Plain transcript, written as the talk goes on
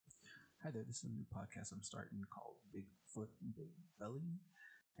Hi there, this is a new podcast I'm starting called Bigfoot and Big Belly,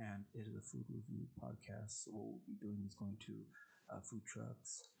 and it is a food review podcast. So what we'll be doing is going to food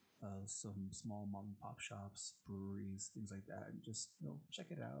trucks, some small mom and pop shops, breweries, things like that, and just check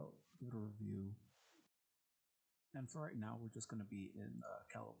it out, give it a review. And for right now, we're just going to be in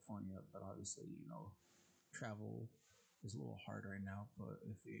California, but obviously, travel is a little hard right now. But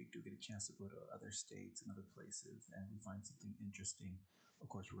if we do get a chance to go to other states and other places, and we find something interesting, of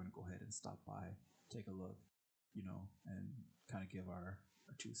course, we're going to go ahead and stop by, take a look, and kind of give our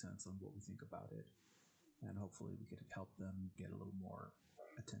 2 cents on what we think about it. And hopefully, we could help them get a little more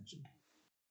attention.